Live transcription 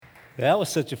That was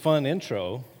such a fun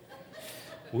intro.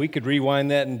 We could rewind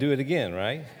that and do it again,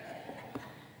 right?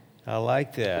 I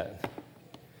like that.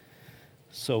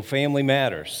 So, family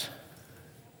matters.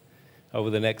 Over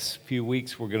the next few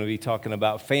weeks, we're going to be talking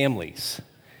about families.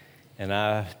 And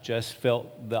I just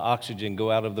felt the oxygen go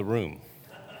out of the room.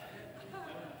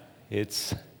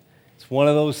 It's one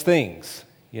of those things,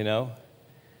 you know.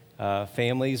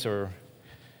 Families are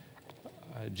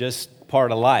just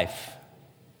part of life.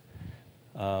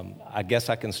 I guess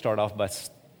I can start off by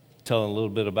telling a little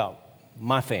bit about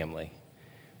my family,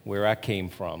 where I came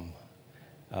from.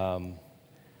 I'll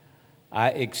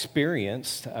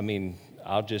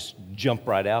just jump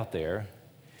right out there,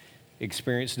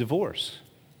 experienced divorce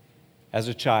as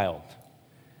a child.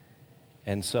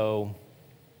 And so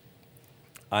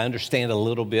I understand a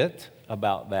little bit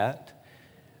about that.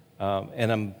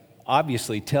 And I'm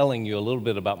obviously telling you a little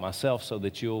bit about myself so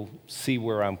that you'll see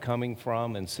where I'm coming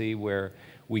from and see where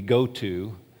we go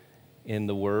to in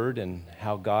the Word and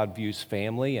how God views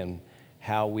family and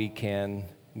how we can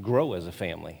grow as a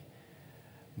family.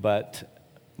 But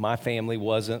my family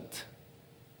wasn't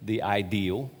the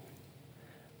ideal,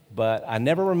 but I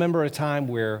never remember a time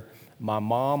where my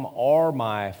mom or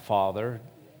my father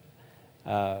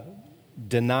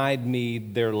denied me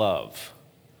their love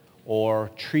or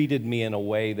treated me in a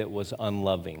way that was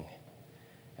unloving.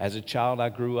 As a child, I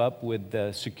grew up with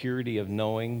the security of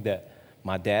knowing that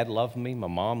my dad loved me, my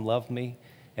mom loved me,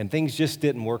 and things just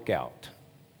didn't work out.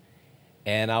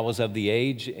 And I was of the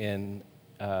age, and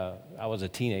I was a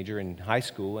teenager in high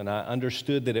school, and I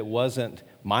understood that it wasn't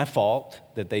my fault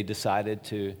that they decided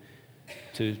to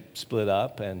split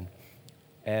up,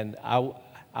 and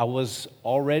I was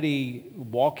already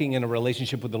walking in a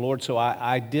relationship with the Lord, so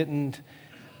I didn't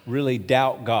really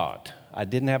doubt God. I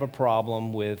didn't have a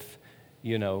problem with,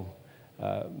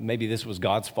 maybe this was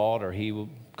God's fault or He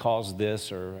caused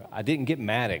this, or I didn't get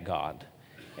mad at God.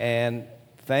 And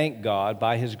thank God,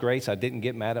 by His grace, I didn't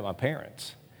get mad at my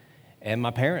parents. And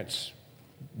my parents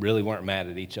really weren't mad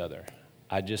at each other.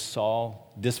 I just saw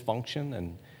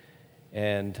dysfunction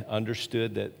and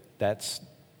understood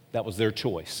that was their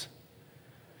choice.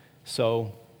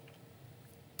 So,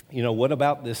 what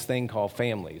about this thing called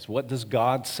families? What does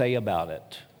God say about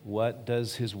it? What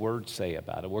does His Word say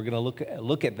about it? We're going to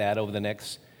look at that over the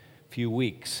next few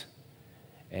weeks.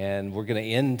 And we're going to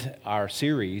end our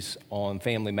series on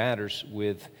Family Matters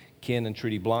with Ken and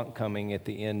Trudy Blanc coming at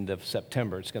the end of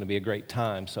September. It's going to be a great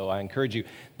time. So I encourage you,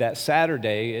 that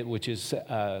Saturday, which is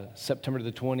September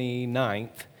the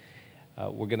 29th,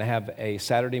 we're going to have a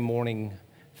Saturday morning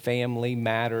Family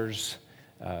Matters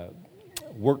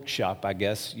workshop, I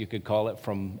guess you could call it,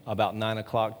 from about 9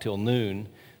 o'clock till noon.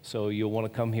 So you'll want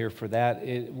to come here for that.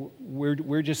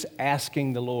 We're just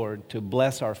asking the Lord to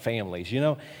bless our families.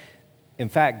 In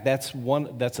fact, that's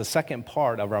a second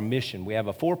part of our mission. We have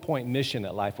a 4-point mission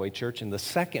at Lifeway Church, and the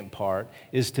second part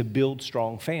is to build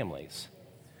strong families.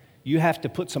 You have to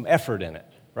put some effort in it,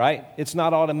 right? It's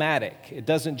not automatic. It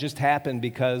doesn't just happen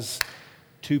because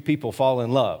two people fall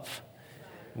in love.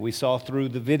 We saw through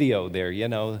the video there,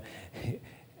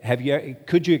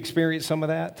 could you experience some of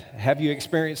that? Have you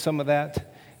experienced some of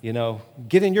that?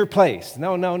 Get in your place.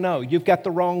 No, you've got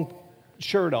the wrong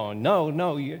shirt on.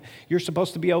 No, you're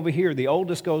supposed to be over here. The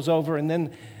oldest goes over, and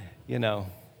then,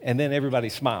 and then everybody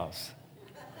smiles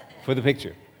for the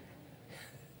picture.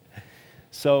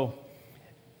 So,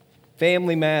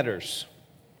 family matters.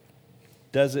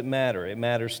 Does it matter? It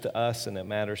matters to us, and it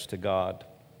matters to God.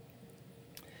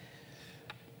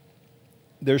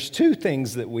 There's two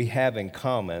things that we have in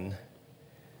common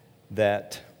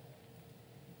that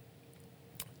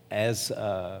as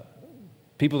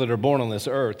people that are born on this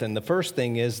earth, and the first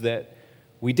thing is that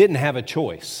we didn't have a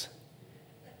choice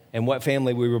in what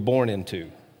family we were born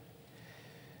into.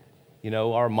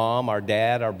 Our mom, our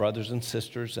dad, our brothers and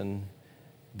sisters, and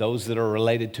those that are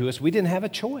related to us, we didn't have a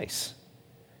choice.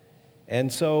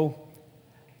 And so,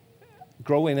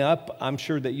 growing up, I'm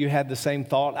sure that you had the same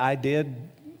thought I did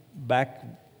back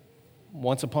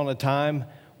once upon a time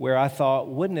where I thought,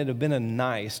 wouldn't it have been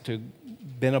nice to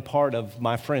been a part of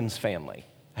my friend's family?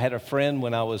 I had a friend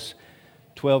when I was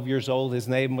 12 years old. His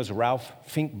name was Ralph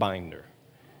Finkbinder,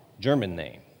 German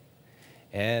name.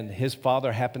 And his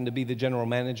father happened to be the general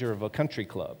manager of a country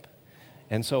club.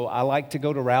 And so I liked to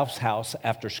go to Ralph's house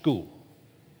after school.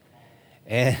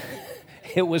 And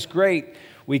it was great.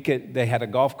 They had a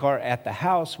golf cart at the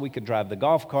house. We could drive the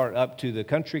golf cart up to the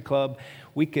country club.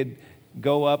 We could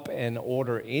go up and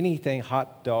order anything,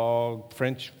 hot dog,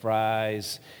 French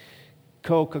fries,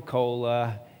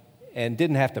 Coca-Cola, and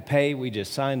didn't have to pay. We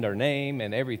just signed our name,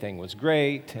 and everything was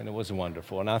great, and it was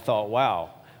wonderful. And I thought,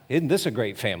 wow, isn't this a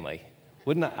great family?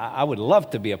 Wouldn't I would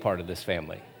love to be a part of this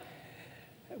family.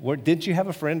 Didn't you have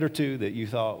a friend or two that you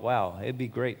thought, wow, it'd be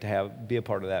great to be a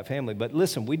part of that family? But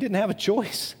listen, we didn't have a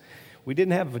choice. We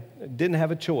didn't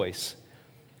have a choice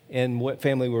in what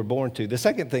family we were born to. The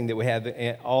second thing that we have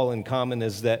all in common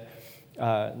is that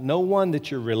no one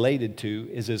that you're related to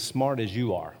is as smart as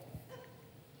you are.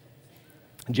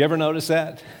 Did you ever notice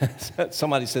that?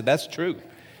 Somebody said, that's true.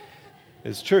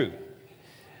 It's true.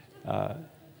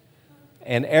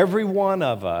 And every one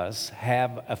of us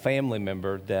have a family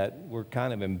member that we're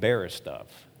kind of embarrassed of,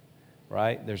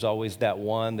 right? There's always that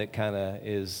one that kind of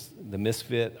is the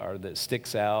misfit or that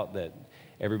sticks out that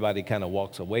everybody kind of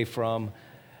walks away from.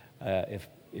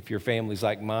 If your family's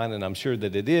like mine, and I'm sure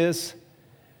that it is,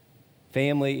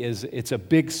 family it's a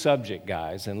big subject,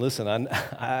 guys. And listen,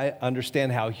 I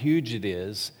understand how huge it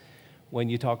is when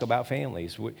you talk about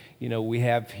families. We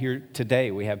have here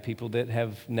today, we have people that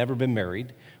have never been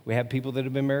married. We have people that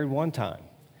have been married one time,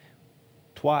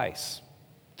 twice,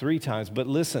 3 times. But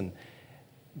listen,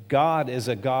 God is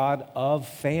a God of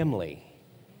family.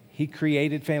 He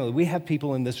created family. We have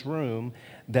people in this room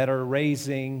that are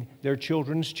raising their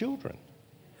children's children,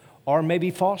 or maybe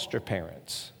foster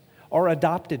parents, or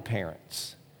adopted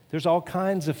parents. There's all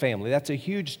kinds of family. That's a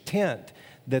huge tent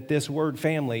that this word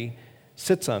family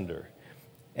sits under.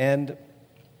 And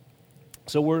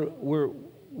so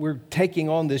we're taking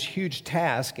on this huge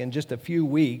task in just a few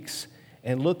weeks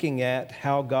and looking at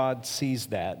how God sees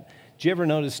that. Do you ever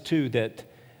notice, too, that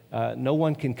no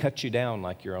one can cut you down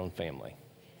like your own family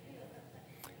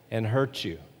and hurt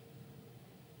you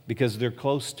because they're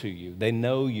close to you? They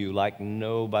know you like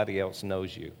nobody else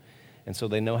knows you. And so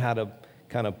they know how to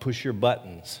kind of push your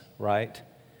buttons, right?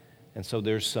 And so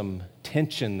there's some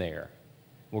tension there.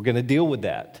 We're going to deal with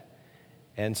that.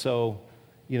 And so,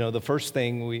 the first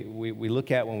thing we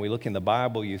look at when we look in the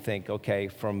Bible, you think, okay,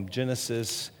 from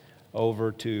Genesis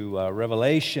over to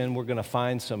Revelation, we're going to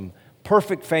find some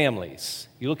perfect families.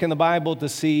 You look in the Bible to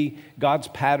see God's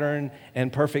pattern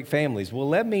and perfect families. Well,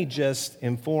 let me just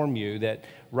inform you that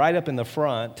right up in the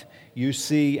front, you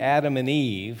see Adam and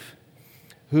Eve,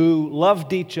 who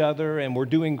loved each other and were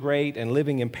doing great and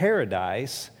living in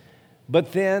paradise.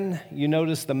 But then you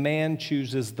notice the man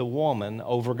chooses the woman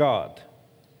over God.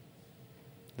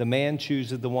 The man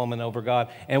chooses the woman over God.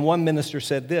 And one minister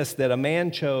said this, that a man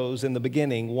chose in the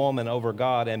beginning woman over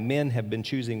God, and men have been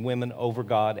choosing women over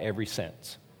God ever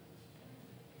since.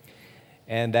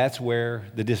 And that's where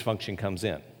the dysfunction comes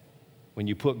in. When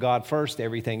you put God first,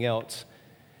 everything else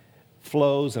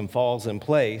flows and falls in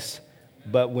place.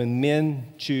 But when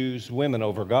men choose women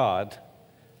over God,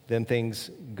 then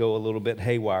things go a little bit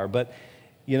haywire. But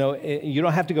you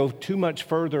don't have to go too much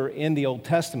further in the Old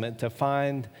Testament to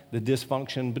find the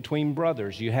dysfunction between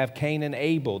brothers. You have Cain and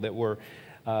Abel that were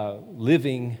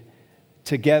living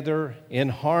together in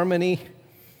harmony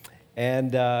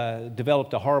and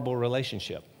developed a horrible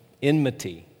relationship,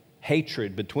 enmity,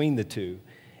 hatred between the two,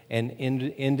 and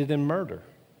ended in murder.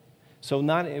 So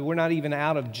we're not even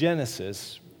out of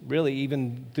Genesis, really,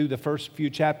 even through the first few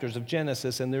chapters of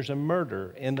Genesis, and there's a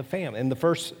murder in the family, in the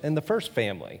first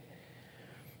family.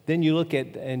 Then you look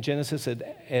in Genesis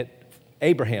at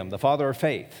Abraham, the father of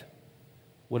faith.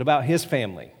 What about his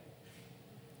family?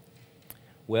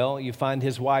 Well, you find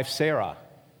his wife Sarah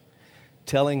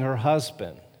telling her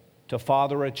husband to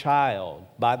father a child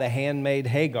by the handmaid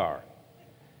Hagar,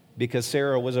 because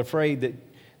Sarah was afraid that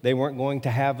they weren't going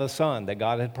to have a son that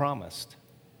God had promised.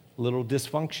 A little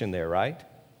dysfunction there, right?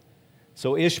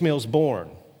 So Ishmael's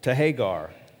born to Hagar,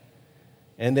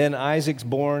 and then Isaac's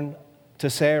born to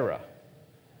Sarah.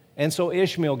 And so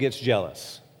Ishmael gets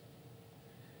jealous.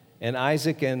 And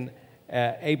Isaac and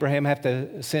Abraham have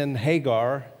to send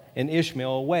Hagar and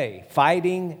Ishmael away,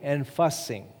 fighting and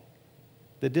fussing.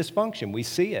 The dysfunction, we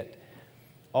see it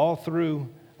all through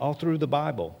the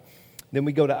Bible. Then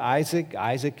we go to Isaac.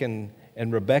 Isaac and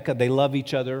Rebekah, they love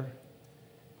each other,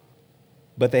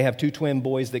 but they have 2 twin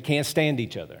boys that can't stand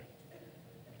each other.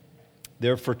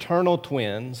 They're fraternal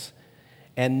twins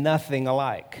and nothing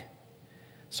alike.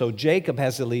 So Jacob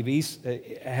has to leave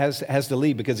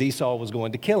because Esau was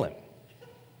going to kill him.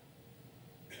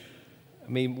 I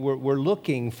mean, we're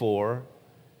looking for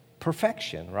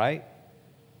perfection, right?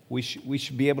 We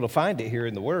should be able to find it here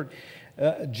in the Word.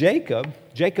 Jacob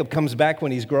comes back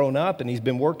when he's grown up, and he's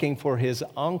been working for his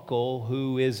uncle,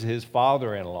 who is his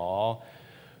father-in-law,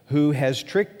 who has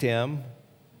tricked him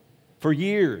for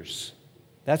years.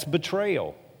 That's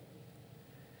betrayal.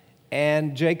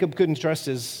 And Jacob couldn't trust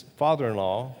his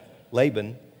father-in-law,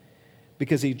 Laban,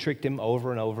 because he tricked him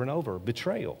over and over and over.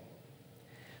 Betrayal.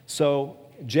 So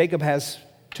Jacob has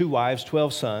 2 wives,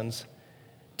 12 sons.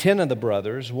 10 of the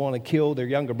brothers want to kill their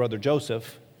younger brother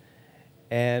Joseph,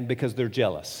 and because they're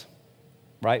jealous,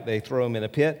 right? They throw him in a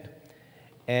pit,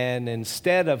 and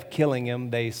instead of killing him,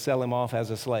 they sell him off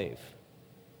as a slave.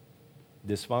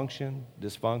 Dysfunction,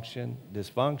 dysfunction,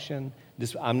 dysfunction.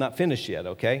 I'm not finished yet,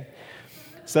 okay?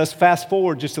 So let's fast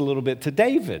forward just a little bit to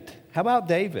David. How about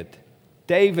David?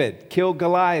 David killed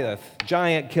Goliath,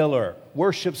 giant killer,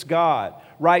 worships God,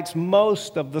 writes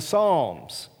most of the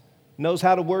Psalms, knows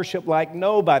how to worship like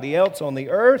nobody else on the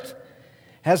earth,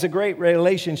 has a great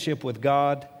relationship with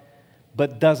God,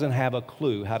 but doesn't have a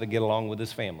clue how to get along with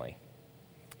his family.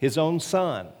 His own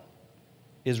son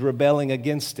is rebelling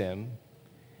against him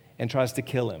and tries to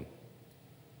kill him.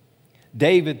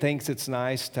 David thinks it's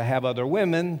nice to have other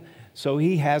women, so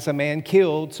he has a man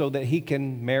killed so that he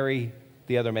can marry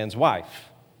the other man's wife.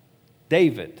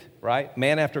 David, right?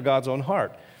 Man after God's own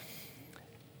heart.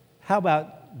 How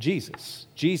about Jesus?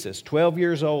 Jesus, 12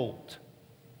 years old.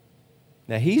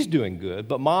 Now he's doing good,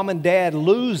 but mom and dad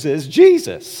loses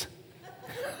Jesus.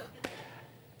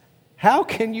 How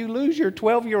can you lose your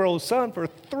 12-year-old son for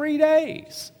 3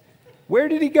 days? Where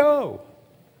did he go?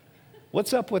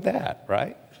 What's up with that,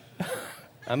 right?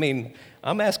 I mean,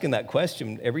 I'm asking that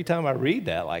question every time I read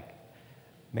that, like,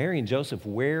 Mary and Joseph,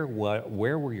 where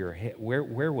was your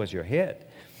head?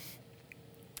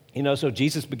 You know, so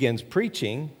Jesus begins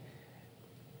preaching,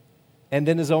 and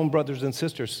then his own brothers and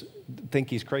sisters think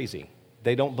he's crazy.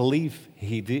 They don't believe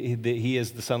he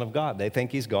is the Son of God. They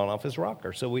think he's gone off his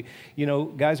rocker. So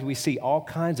guys, we see all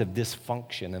kinds of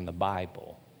dysfunction in the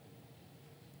Bible,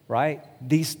 right?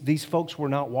 These folks were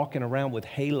not walking around with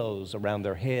halos around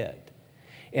their head.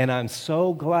 And I'm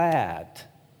so glad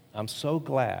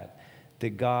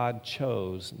that God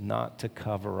chose not to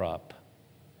cover up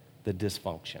the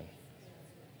dysfunction.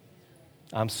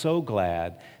 I'm so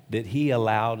glad that he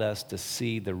allowed us to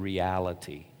see the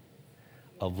reality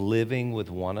of living with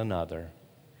one another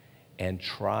and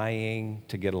trying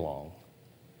to get along,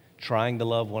 trying to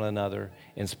love one another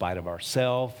in spite of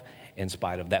ourselves, in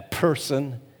spite of that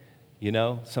person. You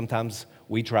know, sometimes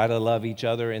we try to love each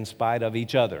other in spite of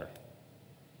each other.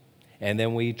 And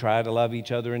then we try to love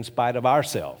each other in spite of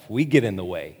ourselves. We get in the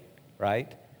way,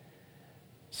 right?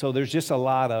 So there's just a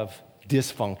lot of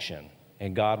dysfunction.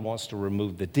 And God wants to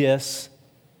remove the dis.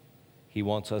 He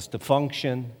wants us to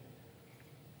function.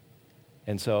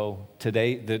 And so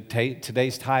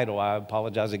today's title, I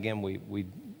apologize again,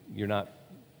 you don't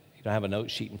have a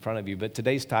note sheet in front of you, but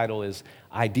today's title is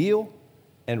Ideal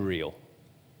and Real.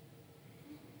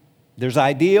 There's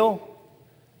ideal,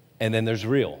 and then there's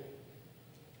real.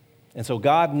 And so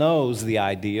God knows the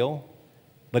ideal,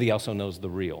 but he also knows the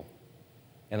real.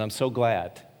 And I'm so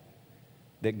glad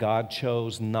that God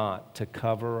chose not to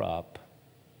cover up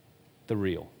the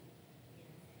real.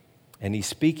 And he's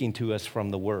speaking to us from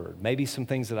the Word. Maybe some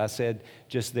things that I said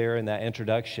just there in that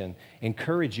introduction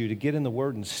encourage you to get in the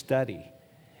Word and study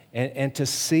and to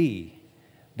see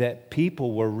that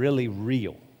people were really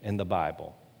real in the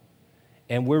Bible.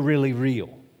 And we're really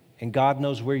real. And God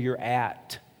knows where you're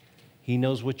at. He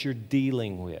knows what you're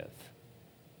dealing with.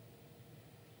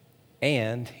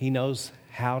 And he knows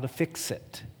how to fix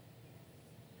it.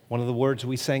 One of the words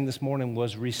we sang this morning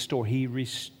was restore. He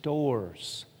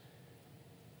restores.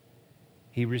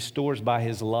 He restores by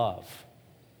his love.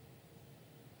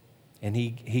 And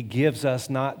he gives us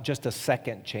not just a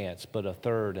second chance, but a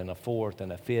third and a fourth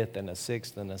and a fifth and a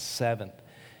sixth and a seventh.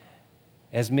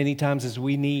 As many times as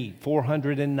we need,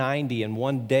 490 in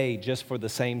one day just for the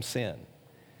same sin.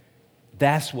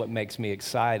 That's what makes me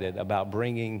excited about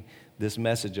bringing this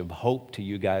message of hope to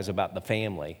you guys about the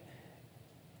family.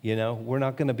 You know, we're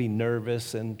not going to be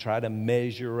nervous and try to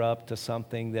measure up to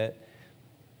something that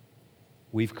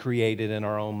we've created in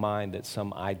our own mind that's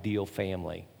some ideal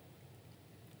family.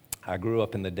 I grew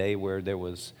up in the day where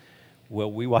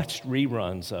we watched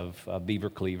reruns of Beaver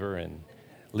Cleaver and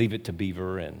Leave It to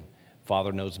Beaver and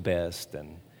Father Knows Best,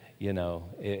 and, you know,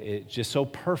 it's just so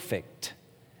perfect.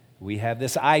 We have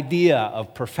this idea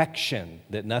of perfection,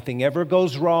 that nothing ever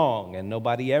goes wrong and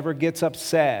nobody ever gets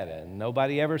upset and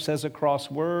nobody ever says a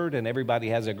cross word and everybody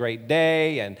has a great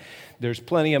day and there's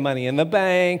plenty of money in the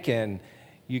bank and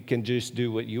you can just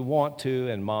do what you want to,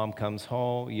 and mom comes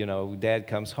home, you know, dad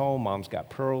comes home, mom's got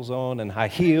pearls on and high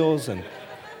heels, and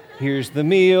here's the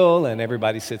meal, and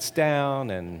everybody sits down,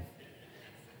 and,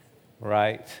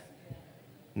 right?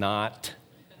 Not,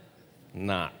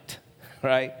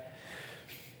 right?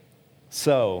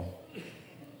 So,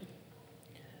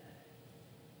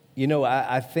 you know,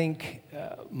 I think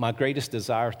my greatest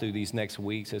desire through these next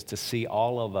weeks is to see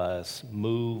all of us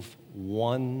move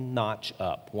one notch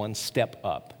up, one step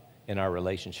up in our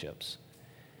relationships.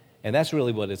 And that's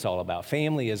really what it's all about.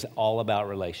 Family is all about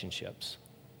relationships.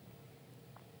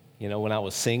 You know, when I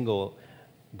was single,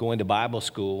 going to Bible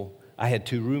school, I had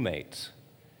 2 roommates.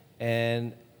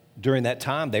 And during that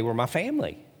time, they were my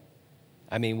family.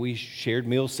 I mean, we shared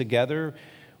meals together.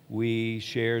 We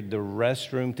shared the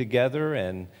restroom together,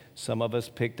 and some of us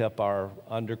picked up our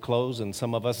underclothes, and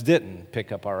some of us didn't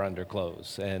pick up our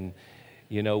underclothes. And,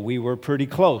 you know, we were pretty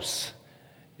close.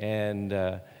 And,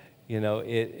 you know,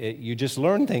 you just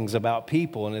learn things about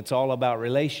people, and it's all about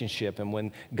relationship. And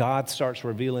when God starts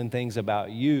revealing things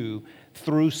about you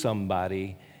through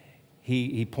somebody,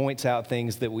 He points out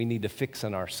things that we need to fix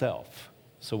in ourselves.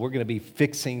 So we're going to be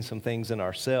fixing some things in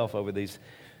ourselves over these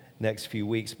next few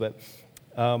weeks. But,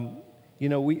 you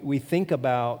know, we think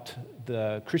about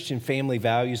the Christian family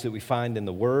values that we find in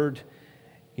the Word,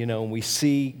 you know, and we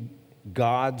see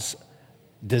God's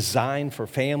design for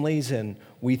families, and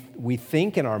we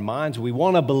think in our minds, we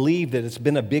want to believe that it's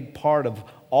been a big part of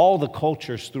all the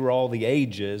cultures through all the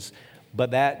ages,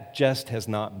 but that just has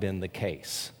not been the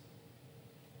case.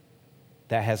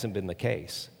 That hasn't been the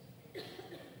case.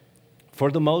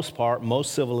 For the most part,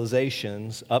 most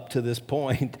civilizations up to this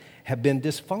point have been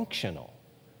dysfunctional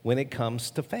when it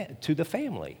comes to the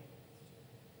family.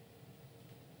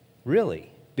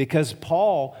 Really. Because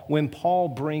when Paul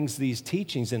brings these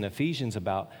teachings in Ephesians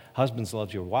about husbands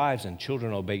love your wives and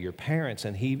children obey your parents,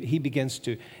 and he begins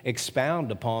to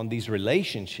expound upon these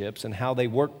relationships and how they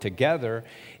work together,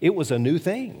 it was a new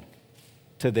thing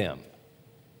to them.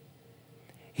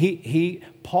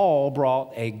 Paul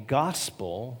brought a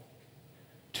gospel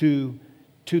to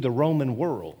the Roman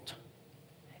world,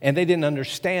 and they didn't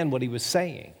understand what he was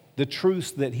saying. The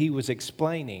truths that he was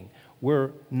explaining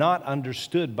were not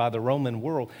understood by the Roman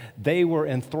world. They were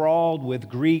enthralled with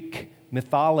Greek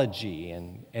mythology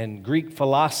and Greek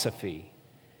philosophy,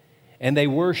 and they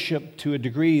worshiped, to a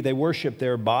degree, they worshiped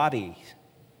their bodies,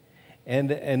 and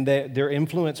they're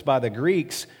influenced by the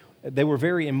Greeks. They were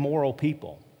very immoral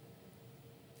people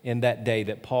in that day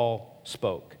that Paul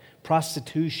spoke.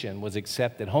 Prostitution was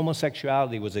accepted.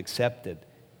 Homosexuality was accepted.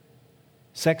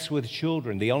 Sex with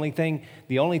children. The only thing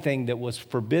that was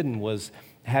forbidden was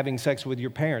having sex with your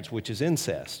parents, which is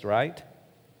incest, right?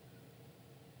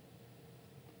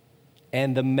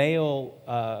 And the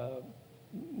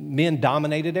men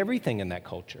dominated everything in that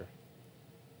culture.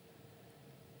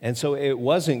 And so it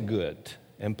wasn't good.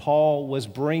 And Paul was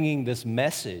bringing this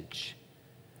message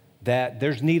that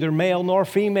there's neither male nor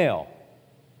female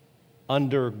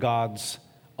under God's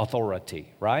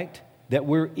authority, right? That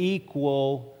we're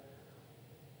equally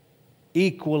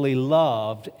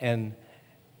loved and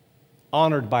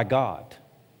honored by God.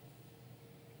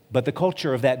 But the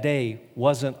culture of that day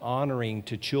wasn't honoring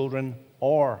to children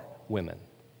or women.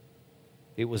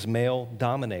 It was male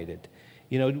dominated.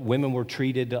 You know, women were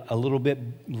treated a little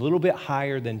bit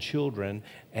higher than children,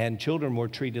 and children were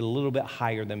treated a little bit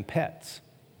higher than pets.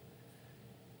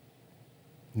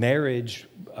 Marriage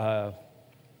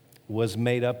was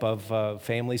made up of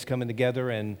families coming together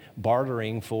and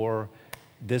bartering for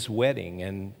this wedding,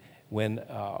 and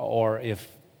or if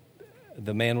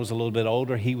the man was a little bit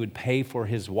older, he would pay for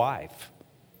his wife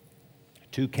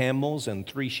 2 camels and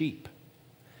 3 sheep.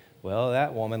 Well,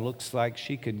 that woman looks like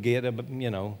she could get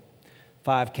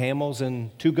 5 camels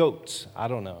and 2 goats. I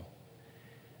don't know.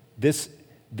 This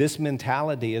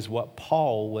mentality is what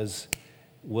Paul was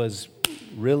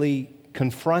really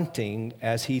confronting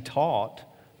as he taught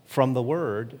from the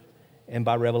Word and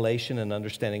by revelation and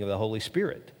understanding of the Holy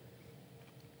Spirit.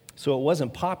 So it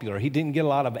wasn't popular. He didn't get a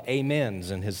lot of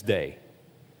amens in his day.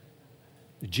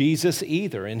 Jesus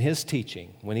either, in his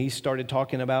teaching, when he started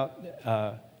talking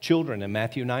about children in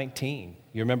Matthew 19.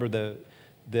 You remember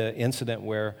the incident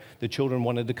where the children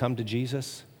wanted to come to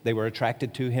Jesus? They were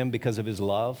attracted to him because of his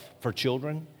love for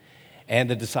children. And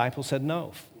the disciples said,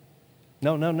 no.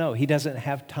 He doesn't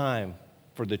have time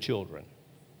for the children.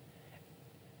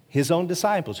 His own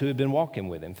disciples who had been walking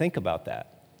with him, think about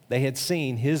that. They had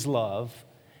seen his love.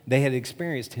 They had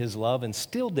experienced his love and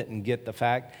still didn't get the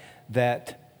fact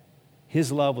that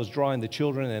his love was drawing the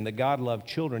children and that God loved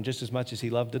children just as much as he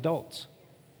loved adults.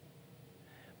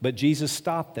 But Jesus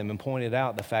stopped them and pointed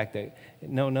out the fact that,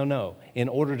 no. In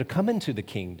order to come into the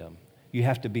kingdom, you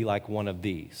have to be like one of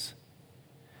these.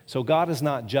 So God is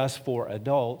not just for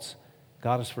adults,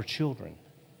 God is for children.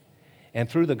 And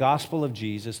through the gospel of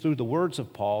Jesus, through the words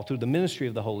of Paul, through the ministry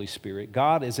of the Holy Spirit,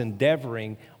 God is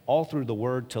endeavoring all through the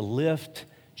Word to lift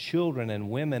children and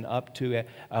women up to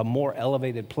a more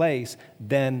elevated place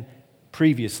than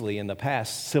previously in the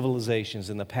past civilizations,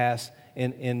 in the past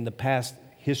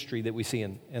history that we see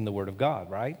in the Word of God,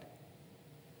 right?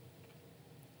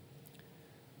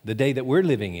 The day that we're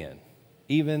living in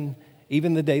even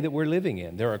the day that we're living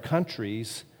in. There are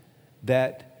countries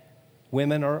that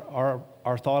women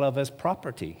are thought of as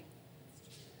property,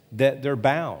 that they're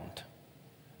bound.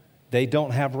 They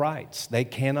don't have rights. They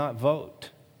cannot vote.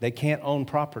 They can't own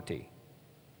property.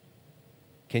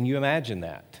 Can you imagine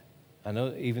that? I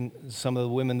know even some of the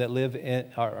women that live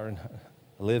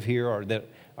here or that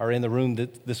are in the room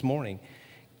this morning,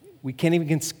 we can't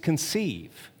even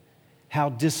conceive how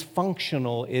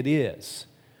dysfunctional it is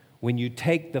when you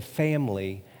take the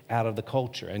family out of the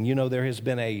culture. And you know, there has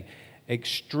been an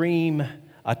extreme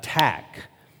attack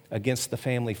against the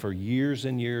family for years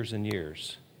and years and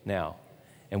years now.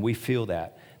 And we feel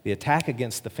that. The attack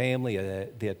against the family,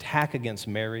 the attack against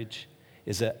marriage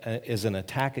is an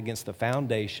attack against the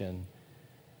foundation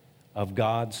of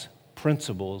God's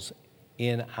principles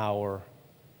in our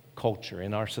culture,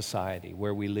 in our society,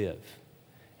 where we live.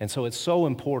 And so it's so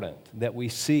important that we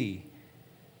see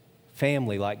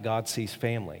family like God sees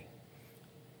family.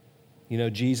 You know,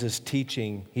 Jesus'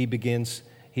 teaching, he begins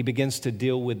to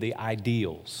deal with the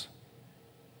ideals.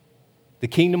 The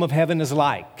kingdom of heaven is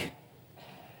like,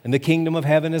 and the kingdom of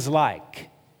heaven is like.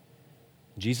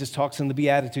 Jesus talks in the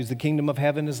Beatitudes, the kingdom of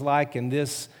heaven is like, and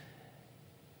this,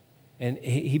 and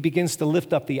he begins to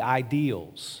lift up the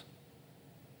ideals,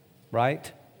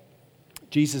 right?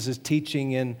 Jesus is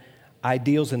teaching in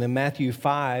ideals, and in Matthew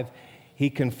 5, he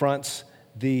confronts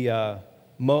the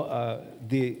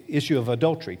issue of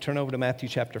adultery. Turn over to Matthew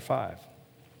chapter 5.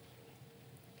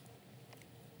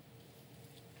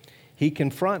 He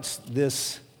confronts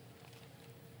this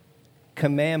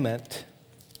commandment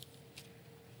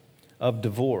of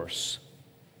divorce.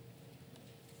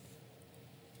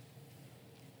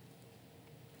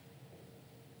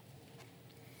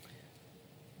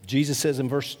 Jesus says in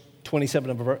verse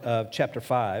 27 of chapter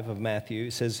 5 of Matthew,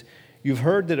 it says, "You've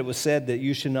heard that it was said that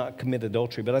you should not commit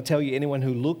adultery, but I tell you, anyone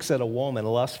who looks at a woman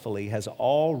lustfully has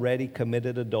already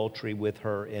committed adultery with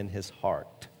her in his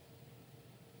heart."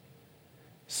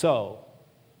 So,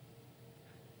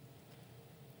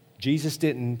 Jesus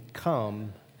didn't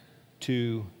come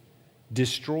to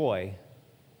destroy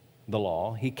the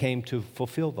law. He came to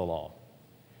fulfill the law.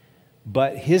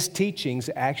 But his teachings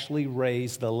actually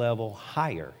raise the level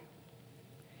higher.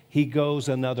 He goes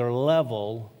another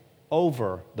level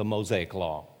over the Mosaic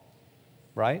law,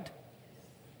 right?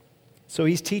 So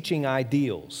he's teaching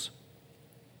ideals.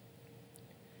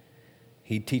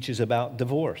 He teaches about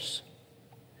divorce.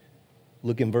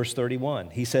 Look in verse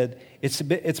 31. He said, it's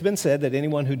been said that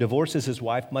anyone who divorces his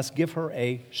wife must give her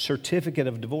a certificate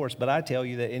of divorce. But I tell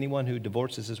you that anyone who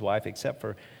divorces his wife except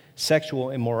for sexual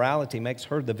immorality makes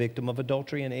her the victim of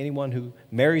adultery. And anyone who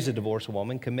marries a divorced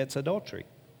woman commits adultery.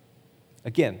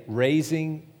 Again,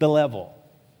 raising the level.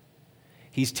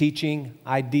 He's teaching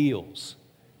ideals.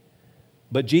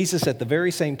 But Jesus, at the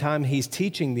very same time he's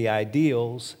teaching the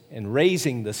ideals and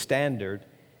raising the standard,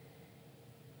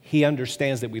 he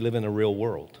understands that we live in a real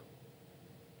world.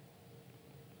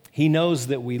 He knows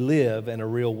that we live in a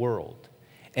real world.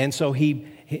 And so he,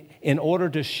 in order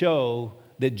to show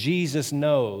that Jesus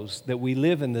knows that we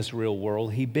live in this real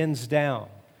world, he bends down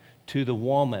to the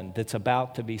woman that's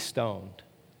about to be stoned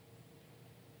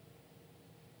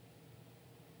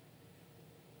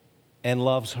and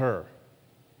loves her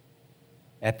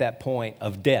at that point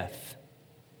of death.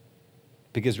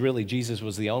 Because really, Jesus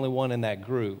was the only one in that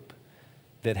group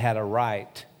that had a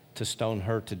right to stone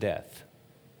her to death.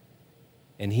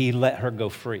 And he let her go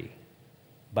free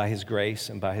by his grace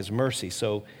and by his mercy.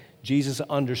 So Jesus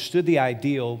understood the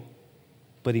ideal,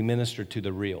 but he ministered to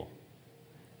the real.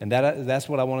 And that's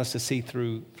what I want us to see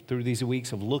through these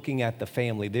weeks of looking at the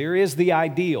family. There is the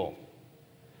ideal,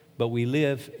 but we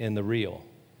live in the real.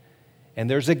 And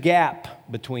there's a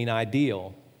gap between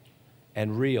ideal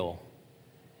and real.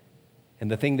 And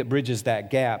the thing that bridges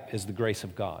that gap is the grace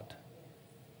of God.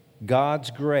 God's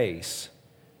grace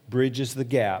bridges the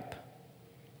gap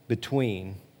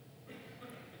between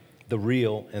the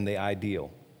real and the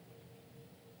ideal.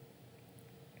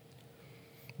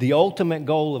 The ultimate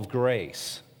goal of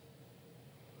grace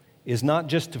is not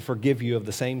just to forgive you of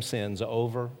the same sins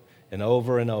over and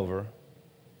over and over.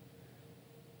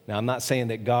 Now, I'm not saying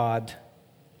that God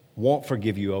won't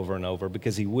forgive you over and over,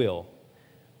 because he will.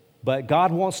 But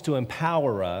God wants to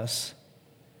empower us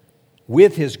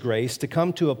with his grace to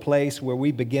come to a place where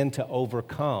we begin to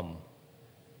overcome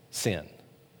sin.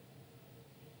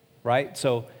 Right?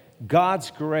 So God's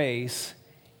grace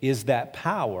is that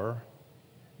power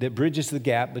that bridges the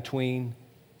gap between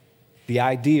the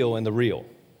ideal and the real.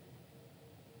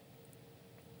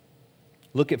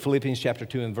 Look at Philippians chapter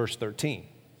 2 and verse 13.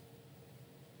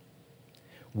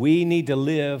 We need to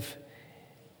live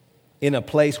in a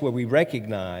place where we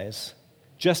recognize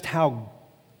just how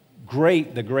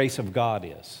great the grace of God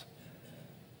is.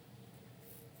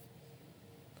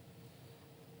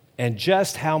 And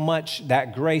just how much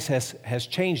that grace has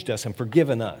changed us and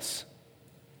forgiven us.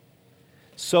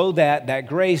 So that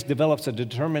grace develops a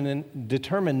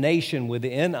determination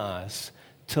within us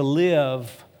to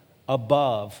live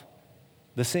above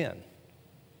the sin.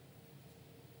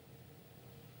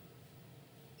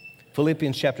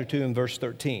 Philippians chapter 2 and verse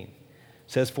 13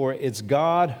 says, "For it's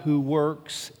God who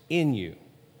works in you."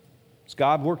 It's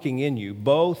God working in you,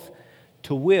 both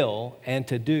to will and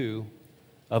to do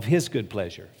of His good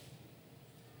pleasure.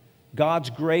 God's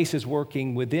grace is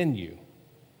working within you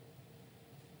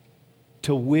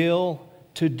to will,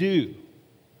 to do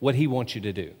what He wants you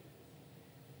to do.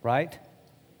 Right?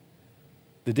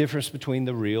 The difference between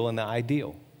the real and the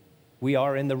ideal. We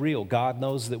are in the real. God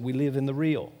knows that we live in the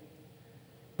real.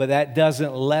 But that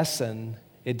doesn't lessen,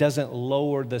 it doesn't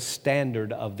lower the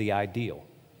standard of the ideal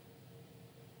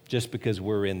just because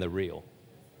we're in the real.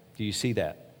 Do you see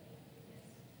that?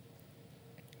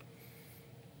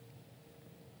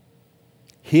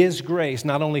 His grace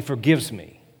not only forgives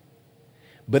me,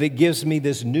 but it gives me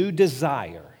this new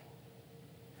desire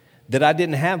that I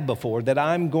didn't have before, that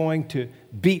I'm going to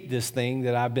beat this thing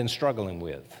that I've been struggling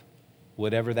with,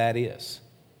 whatever that is,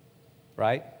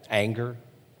 right? Anger,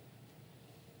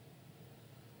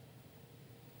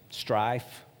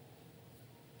 strife,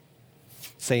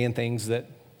 saying things that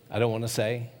I don't want to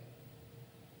say.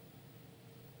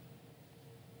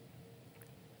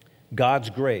 God's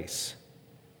grace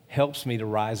helps me to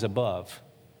rise above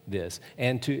this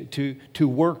and to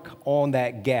work on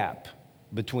that gap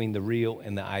between the real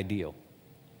and the ideal.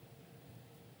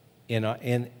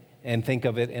 And think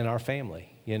of it in our family,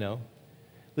 you know.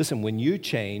 Listen, when you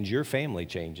change, your family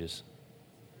changes.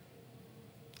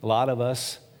 A lot of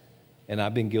us, and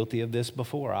I've been guilty of this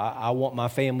before, I want my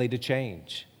family to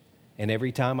change. And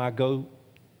every time I go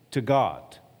to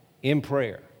God in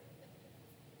prayer,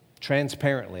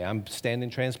 transparently, I'm standing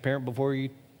transparent before you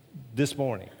this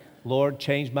morning. Lord,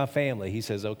 change my family. He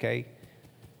says, okay,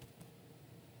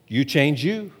 you change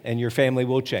you and your family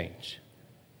will change.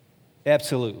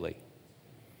 Absolutely.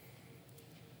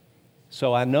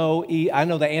 So I know the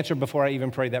answer before I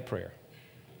even pray that prayer.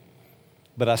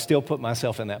 But I still put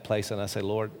myself in that place and I say,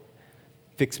 Lord,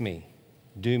 fix me,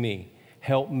 do me,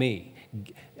 help me.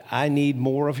 I need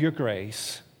more of your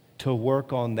grace to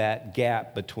work on that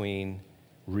gap between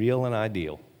real and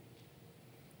ideal.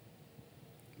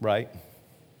 Right?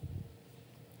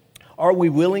 Are we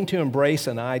willing to embrace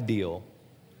an ideal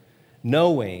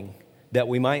knowing that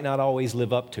we might not always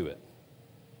live up to it?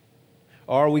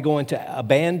 Or are we going to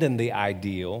abandon the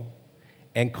ideal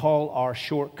and call our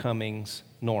shortcomings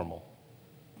normal?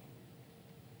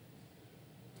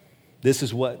 This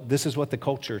is what the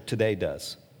culture today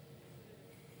does.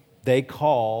 They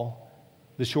call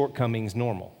the shortcomings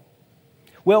normal.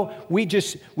 Well, we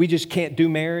just can't do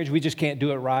marriage. We just can't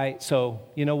do it right. So,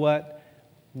 you know what?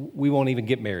 We won't even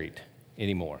get married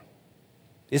anymore.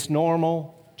 It's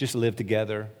normal. Just live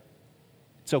together.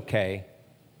 It's okay.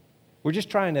 We're just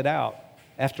trying it out.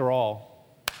 After all,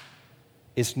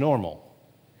 it's normal.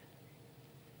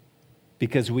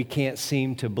 Because we can't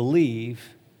seem to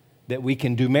believe that we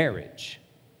can do marriage.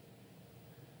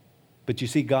 But you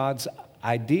see, God's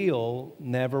ideal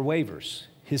never wavers.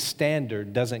 His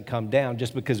standard doesn't come down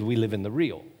just because we live in the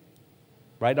real.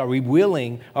 Right? Are we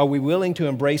willing to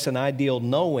embrace an ideal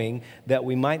knowing that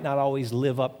we might not always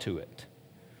live up to it?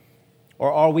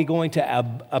 Or are we going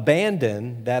to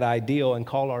abandon that ideal and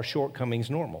call our shortcomings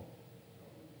normal?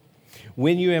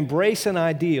 When you embrace an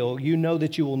ideal you know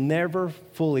that you will never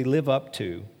fully live up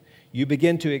to, you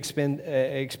begin to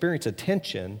experience a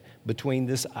tension between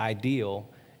this ideal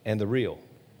and the real.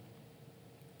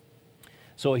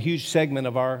 So a huge segment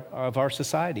of our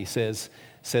society says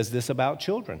this about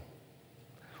children.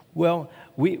 Well,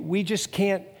 we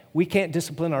can't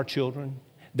discipline our children.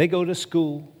 They go to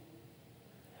school,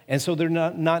 and so they're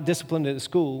not disciplined at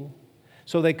school.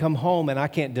 So they come home, and I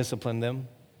can't discipline them.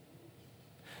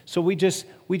 So we just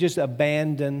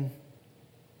abandon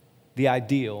the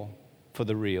ideal for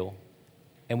the real,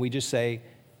 and we just say,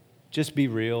 just be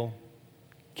real.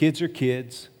 Kids are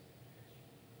kids.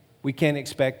 We can't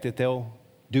expect that they'll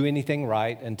do anything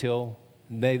right until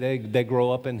they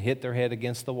grow up and hit their head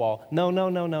against the wall.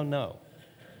 No.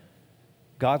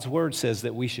 God's word says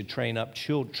that we should train up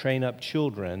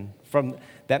children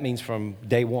that means from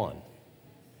day one,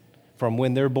 from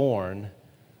when they're born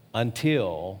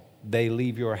until they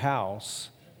leave your house.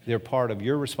 They're part of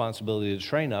your responsibility to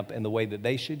train up in the way that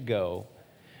they should go.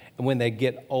 And when they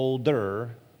get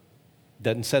older,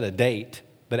 doesn't set a date,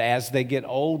 But as they get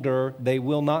older, they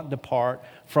will not depart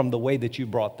from the way that you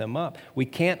brought them up. We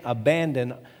can't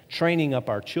abandon training up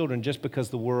our children just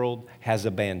because the world has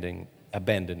abandoned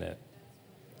it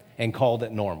and called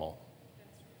it normal.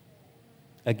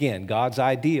 Again, God's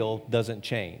ideal doesn't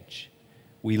change.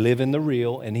 We live in the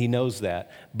real, and He knows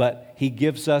that. But He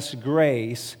gives us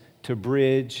grace to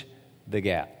bridge the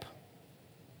gap.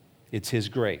 It's His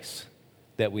grace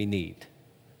that we need.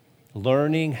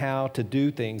 Learning how to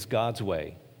do things God's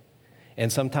way.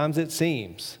 And sometimes it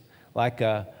seems like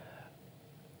a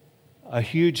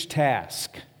huge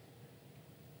task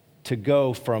to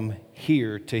go from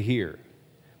here to here.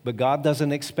 But God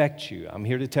doesn't expect you. I'm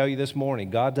here to tell you this morning,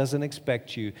 God doesn't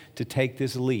expect you to take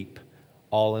this leap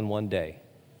all in one day.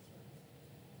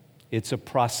 It's a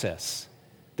process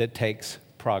that takes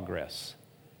progress.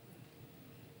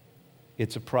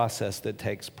 It's a process that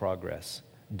takes progress.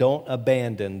 Don't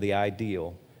abandon the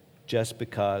ideal just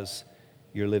because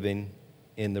you're living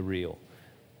in the real.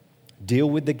 Deal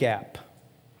with the gap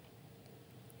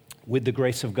with the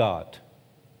grace of God.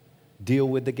 Deal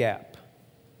with the gap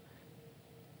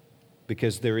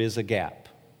because there is a gap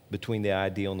between the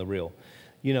ideal and the real.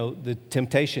 You know, the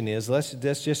temptation is let's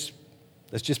just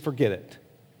forget it.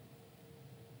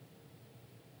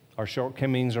 Our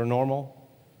shortcomings are normal,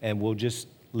 and we'll just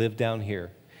live down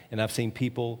here. And I've seen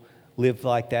people live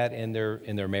like that in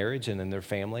their marriage and in their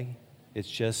family. It's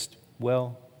just,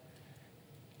 well,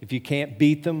 if you can't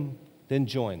beat them, then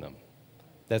join them.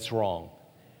 That's wrong.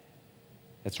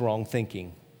 That's wrong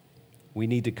thinking. We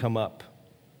need to come up.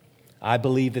 I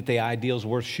believe that the ideal is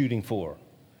worth shooting for.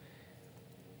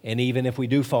 And even if we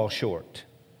do fall short,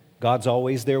 God's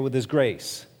always there with His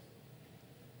grace.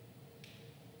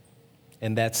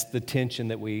 And that's the tension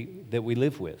that we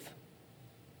live with.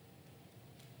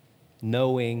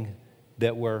 Knowing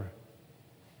that we're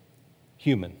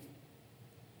human.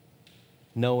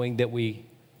 Knowing that we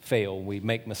fail, we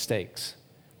make mistakes,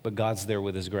 but God's there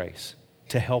with His grace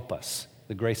to help us.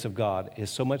 The grace of God is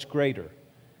so much greater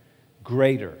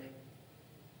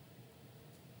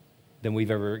than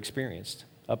we've ever experienced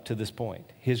up to this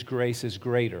point. His grace is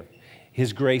greater.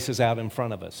 His grace is out in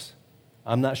front of us.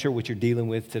 I'm not sure what you're dealing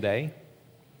with today,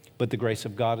 but the grace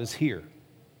of God is here.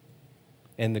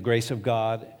 And the grace of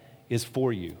God is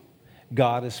for you.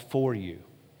 God is for you.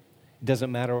 It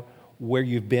doesn't matter where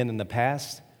you've been in the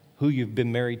past, who you've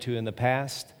been married to in the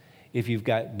past, if you've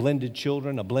got blended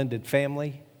children, a blended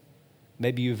family,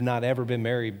 maybe you've not ever been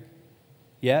married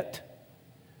yet,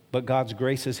 but God's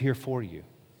grace is here for you.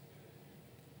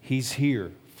 He's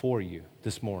here for you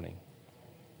this morning.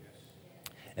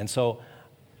 And so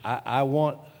I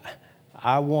want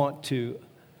to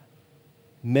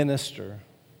minister.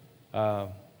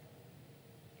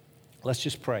 Let's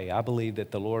just pray. I believe that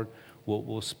the Lord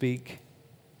will speak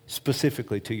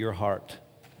specifically to your heart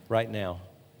right now.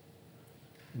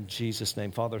 In Jesus'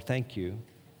 name, Father, thank you.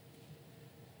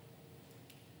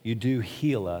 You do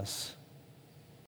heal us.